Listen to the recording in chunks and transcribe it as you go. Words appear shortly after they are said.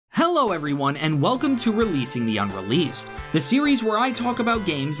Hello everyone, and welcome to Releasing the Unreleased, the series where I talk about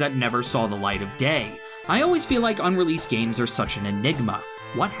games that never saw the light of day. I always feel like unreleased games are such an enigma.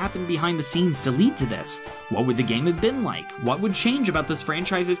 What happened behind the scenes to lead to this? What would the game have been like? What would change about this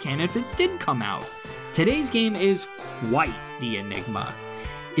franchise's canon if it did come out? Today's game is quite the enigma.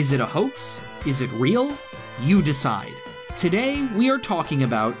 Is it a hoax? Is it real? You decide. Today, we are talking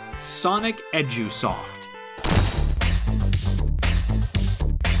about Sonic Edusoft.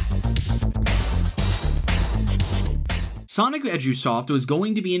 Sonic Edusoft was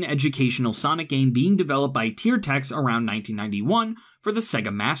going to be an educational Sonic game being developed by Tiertex around 1991 for the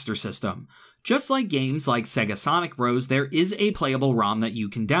Sega Master System. Just like games like Sega Sonic Bros, there is a playable ROM that you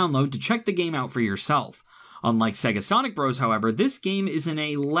can download to check the game out for yourself. Unlike Sega Sonic Bros, however, this game is in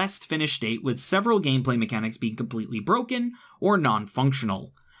a less finished state with several gameplay mechanics being completely broken or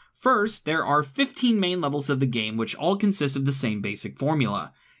non-functional. First, there are 15 main levels of the game which all consist of the same basic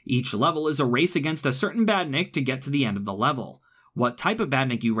formula. Each level is a race against a certain badnik to get to the end of the level. What type of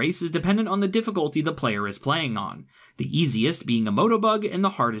badnik you race is dependent on the difficulty the player is playing on, the easiest being a motobug and the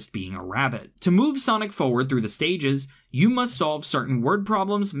hardest being a rabbit. To move Sonic forward through the stages, you must solve certain word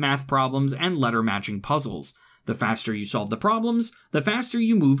problems, math problems, and letter matching puzzles. The faster you solve the problems, the faster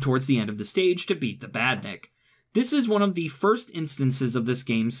you move towards the end of the stage to beat the badnik. This is one of the first instances of this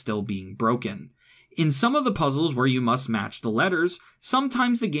game still being broken. In some of the puzzles where you must match the letters,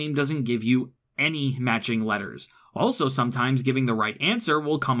 sometimes the game doesn't give you any matching letters. Also, sometimes giving the right answer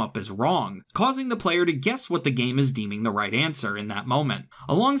will come up as wrong, causing the player to guess what the game is deeming the right answer in that moment.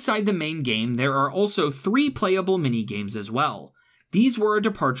 Alongside the main game, there are also 3 playable mini-games as well. These were a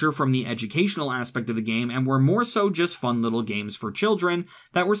departure from the educational aspect of the game and were more so just fun little games for children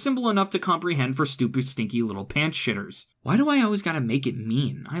that were simple enough to comprehend for stupid, stinky little pants shitters. Why do I always gotta make it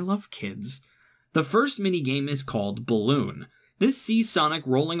mean? I love kids. The first minigame is called Balloon. This sees Sonic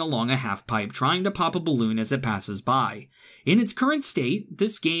rolling along a half-pipe trying to pop a balloon as it passes by. In its current state,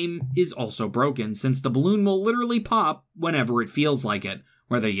 this game is also broken since the balloon will literally pop whenever it feels like it,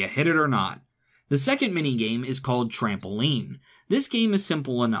 whether you hit it or not. The second minigame is called Trampoline. This game is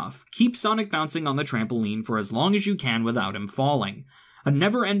simple enough. Keep Sonic bouncing on the trampoline for as long as you can without him falling. A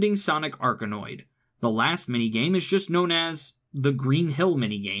never-ending Sonic Arkanoid. The last minigame is just known as the Green Hill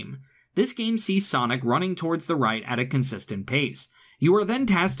minigame. This game sees Sonic running towards the right at a consistent pace. You are then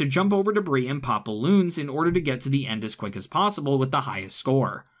tasked to jump over debris and pop balloons in order to get to the end as quick as possible with the highest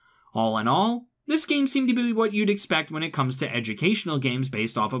score. All in all, this game seemed to be what you'd expect when it comes to educational games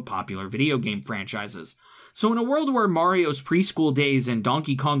based off of popular video game franchises. So in a world where Mario's preschool days and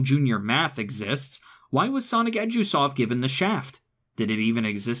Donkey Kong Jr. math exists, why was Sonic Edusoft given the shaft? Did it even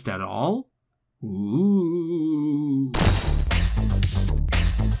exist at all? Ooh.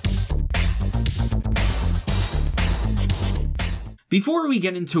 Before we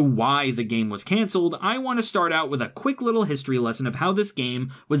get into why the game was cancelled, I want to start out with a quick little history lesson of how this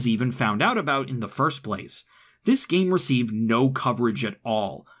game was even found out about in the first place. This game received no coverage at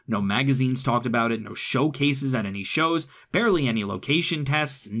all. No magazines talked about it, no showcases at any shows, barely any location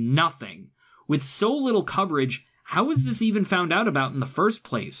tests, nothing. With so little coverage, how was this even found out about in the first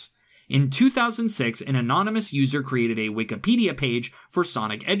place? In 2006, an anonymous user created a Wikipedia page for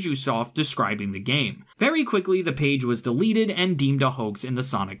Sonic Edusoft describing the game. Very quickly, the page was deleted and deemed a hoax in the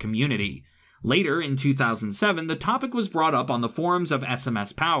Sonic community. Later, in 2007, the topic was brought up on the forums of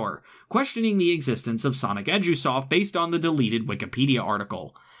SMS Power, questioning the existence of Sonic Edusoft based on the deleted Wikipedia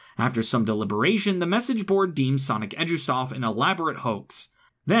article. After some deliberation, the message board deemed Sonic Edusoft an elaborate hoax.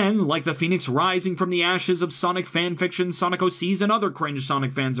 Then, like the phoenix rising from the ashes of Sonic fanfiction Sonic OCs and other cringe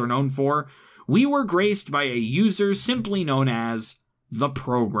Sonic fans are known for, we were graced by a user simply known as The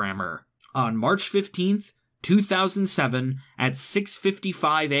Programmer. On March 15th, 2007, at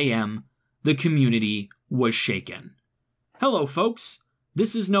 6:55 a.m., the community was shaken. Hello folks,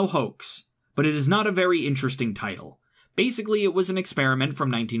 this is no hoax, but it is not a very interesting title. Basically, it was an experiment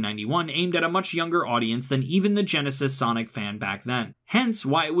from 1991 aimed at a much younger audience than even the Genesis Sonic fan back then, hence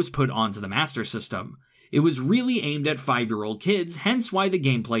why it was put onto the Master System. It was really aimed at 5-year-old kids, hence why the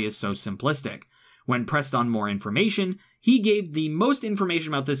gameplay is so simplistic. When pressed on more information, he gave the most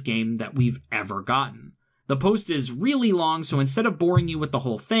information about this game that we've ever gotten. The post is really long, so instead of boring you with the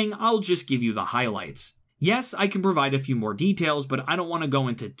whole thing, I'll just give you the highlights. Yes, I can provide a few more details, but I don't want to go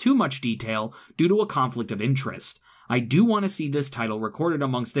into too much detail due to a conflict of interest. I do want to see this title recorded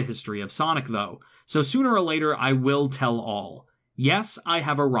amongst the history of Sonic though, so sooner or later I will tell all. Yes, I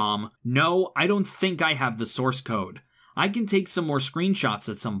have a ROM. No, I don't think I have the source code. I can take some more screenshots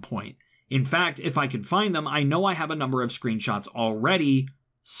at some point. In fact, if I can find them, I know I have a number of screenshots already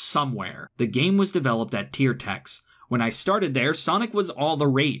somewhere. The game was developed at Tiertex, When I started there, Sonic was all the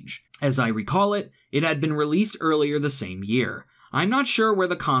rage. As I recall it, it had been released earlier the same year. I'm not sure where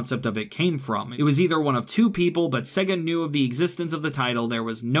the concept of it came from. It was either one of two people, but Sega knew of the existence of the title, there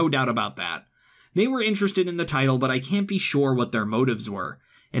was no doubt about that. They were interested in the title, but I can't be sure what their motives were.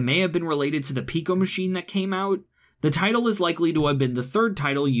 It may have been related to the Pico machine that came out. The title is likely to have been the third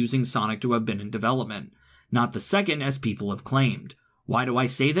title using Sonic to have been in development, not the second as people have claimed. Why do I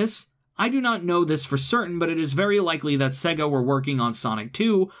say this? I do not know this for certain, but it is very likely that Sega were working on Sonic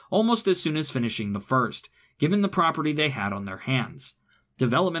 2 almost as soon as finishing the first, given the property they had on their hands.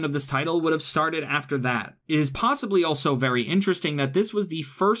 Development of this title would have started after that. It is possibly also very interesting that this was the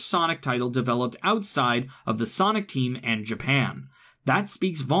first Sonic title developed outside of the Sonic team and Japan. That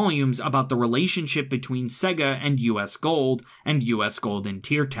speaks volumes about the relationship between Sega and US Gold and US Gold and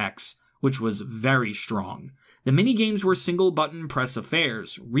Tiertex, which was very strong. The minigames were single-button press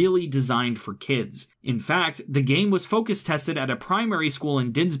affairs, really designed for kids. In fact, the game was focus tested at a primary school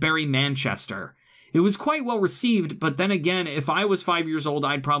in Didsbury, Manchester. It was quite well received, but then again, if I was 5 years old,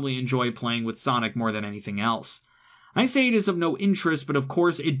 I'd probably enjoy playing with Sonic more than anything else. I say it is of no interest, but of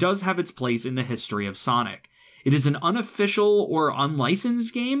course it does have its place in the history of Sonic. It is an unofficial or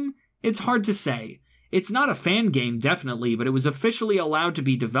unlicensed game? It's hard to say. It's not a fan game, definitely, but it was officially allowed to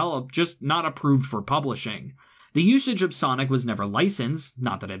be developed, just not approved for publishing. The usage of Sonic was never licensed,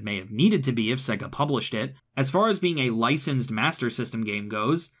 not that it may have needed to be if Sega published it. As far as being a licensed Master System game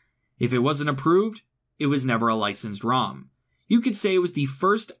goes, if it wasn't approved, it was never a licensed ROM. You could say it was the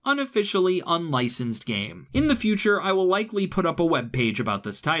first unofficially unlicensed game. In the future, I will likely put up a webpage about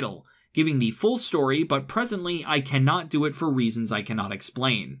this title, giving the full story, but presently I cannot do it for reasons I cannot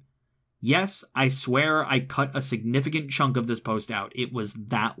explain. Yes, I swear I cut a significant chunk of this post out. It was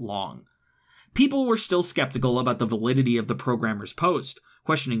that long. People were still skeptical about the validity of the programmer's post,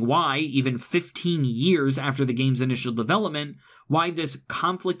 questioning why, even 15 years after the game's initial development, why this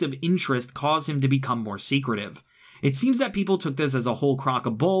conflict of interest caused him to become more secretive. It seems that people took this as a whole crock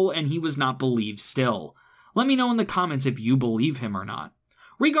of bull and he was not believed still. Let me know in the comments if you believe him or not.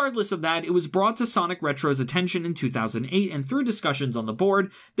 Regardless of that, it was brought to Sonic Retro's attention in 2008, and through discussions on the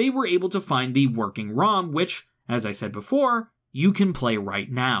board, they were able to find the working ROM, which, as I said before, you can play right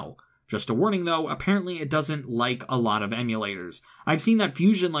now. Just a warning though, apparently it doesn't like a lot of emulators. I've seen that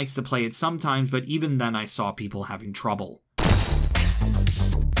Fusion likes to play it sometimes, but even then I saw people having trouble.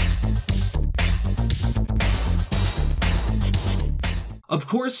 Of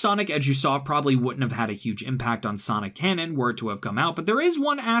course, Sonic Edusoft probably wouldn't have had a huge impact on Sonic canon were it to have come out, but there is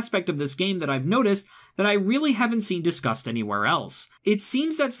one aspect of this game that I've noticed that I really haven't seen discussed anywhere else. It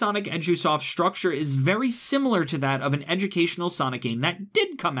seems that Sonic Edusoft's structure is very similar to that of an educational Sonic game that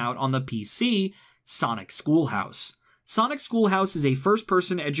did come out on the PC, Sonic Schoolhouse. Sonic Schoolhouse is a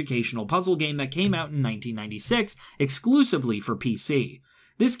first-person educational puzzle game that came out in 1996 exclusively for PC.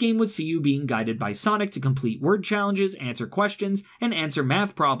 This game would see you being guided by Sonic to complete word challenges, answer questions, and answer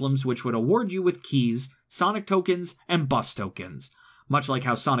math problems which would award you with keys, Sonic tokens, and bus tokens. Much like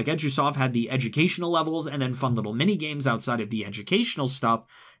how Sonic Edusoft had the educational levels and then fun little mini-games outside of the educational stuff,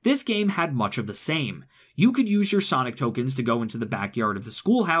 this game had much of the same. You could use your Sonic tokens to go into the backyard of the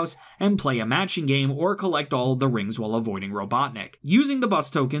schoolhouse and play a matching game or collect all of the rings while avoiding Robotnik. Using the bus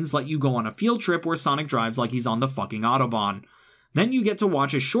tokens let you go on a field trip where Sonic drives like he's on the fucking Autobahn. Then you get to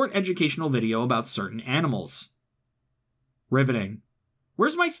watch a short educational video about certain animals. Riveting.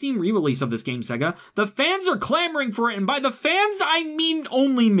 Where's my Steam re-release of this game, Sega? The fans are clamoring for it, and by the fans, I mean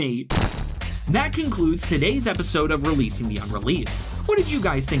only me. That concludes today's episode of Releasing the Unreleased. What did you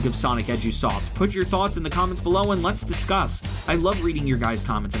guys think of Sonic Edusoft? Put your thoughts in the comments below and let's discuss. I love reading your guys'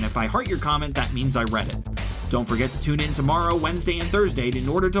 comments, and if I heart your comment, that means I read it. Don't forget to tune in tomorrow, Wednesday, and Thursday in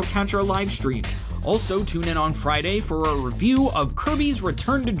order to catch our live streams. Also, tune in on Friday for a review of Kirby's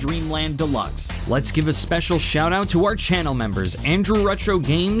Return to Dreamland Deluxe. Let's give a special shout out to our channel members, Andrew Retro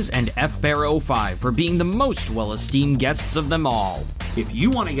Games and FBear05, for being the most well-esteemed guests of them all. If you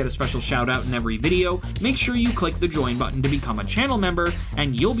want to get a special shout out in every video, make sure you click the join button to become a channel member,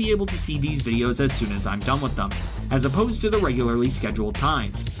 and you'll be able to see these videos as soon as I'm done with them, as opposed to the regularly scheduled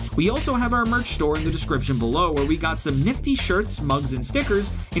times. We also have our merch store in the description below where we got some nifty shirts, mugs, and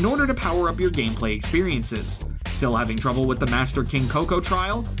stickers in order to power up your gameplay experiences. Still having trouble with the Master King Coco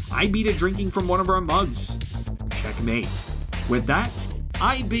trial? I beat it drinking from one of our mugs. Checkmate. With that,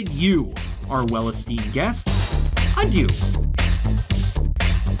 I bid you, our well-esteemed guests, adieu.